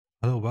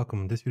Hello,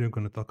 welcome. In this video, I'm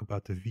going to talk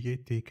about the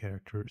VAT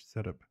character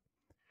setup.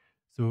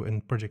 So in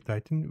Project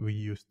Titan, we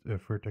used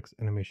vertex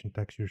animation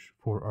textures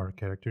for our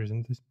characters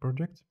in this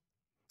project.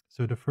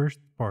 So the first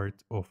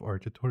part of our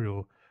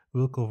tutorial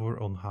will cover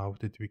on how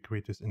did we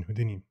create this in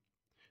Houdini.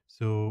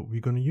 So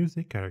we're going to use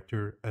a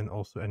character and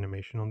also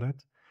animation on that.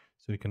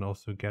 So you can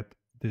also get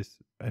this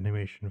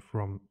animation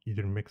from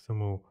either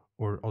Mixamo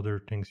or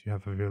other things you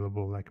have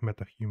available like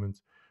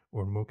MetaHumans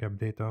or mocap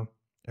data.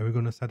 And we're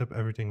going to set up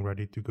everything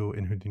ready to go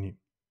in Houdini.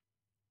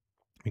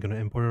 We're going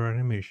to import our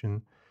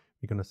animation,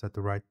 we're going to set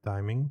the right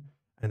timing,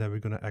 and then we're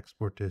going to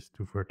export this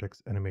to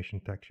vertex animation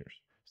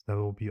textures. So that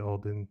will be all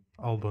done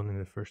in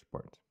the first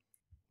part.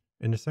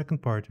 In the second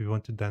part, we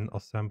want to then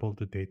assemble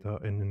the data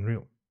in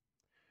Unreal.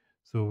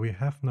 So we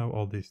have now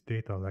all this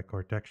data like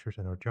our textures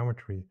and our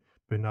geometry,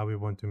 but now we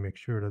want to make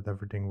sure that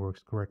everything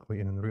works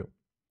correctly in Unreal.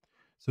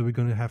 So we're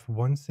going to have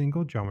one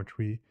single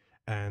geometry,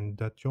 and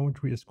that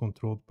geometry is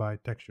controlled by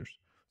textures.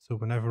 So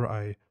whenever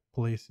I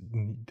place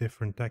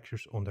different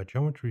textures on that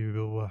geometry, we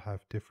will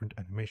have different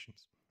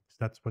animations. So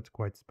that's what's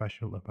quite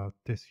special about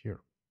this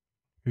here.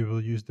 We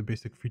will use the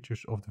basic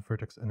features of the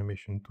vertex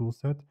animation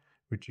toolset,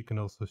 which you can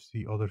also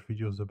see other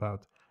videos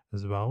about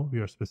as well. We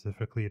are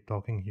specifically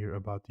talking here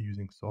about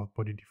using soft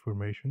body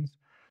deformations.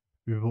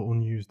 We will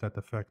only use that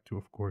effect to,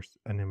 of course,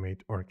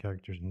 animate our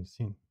characters in the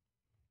scene.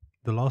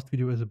 The last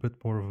video is a bit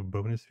more of a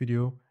bonus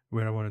video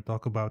where I want to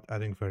talk about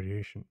adding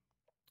variation.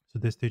 So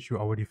this stage you're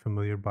already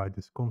familiar by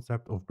this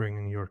concept of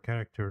bringing your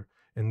character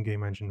in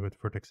game engine with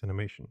vertex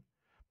animation.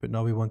 But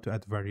now we want to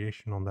add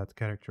variation on that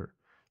character.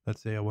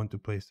 Let's say I want to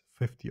place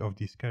 50 of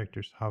these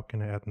characters. How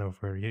can I add now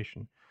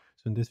variation?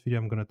 So in this video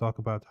I'm going to talk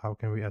about how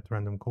can we add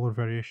random color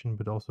variation,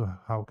 but also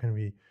how can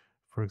we,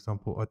 for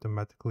example,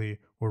 automatically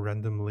or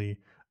randomly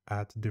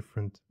add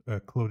different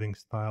clothing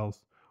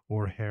styles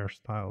or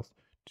hairstyles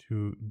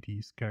to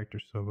these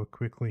characters. So I will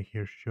quickly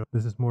here show.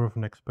 This is more of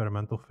an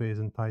experimental phase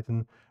in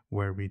Titan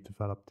where we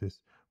developed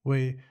this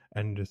way,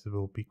 and this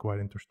will be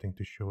quite interesting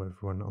to show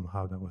everyone on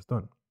how that was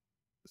done.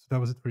 So that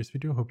was it for this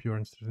video. Hope you are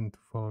interested in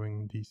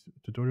following these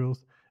tutorials,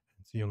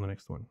 and see you on the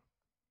next one.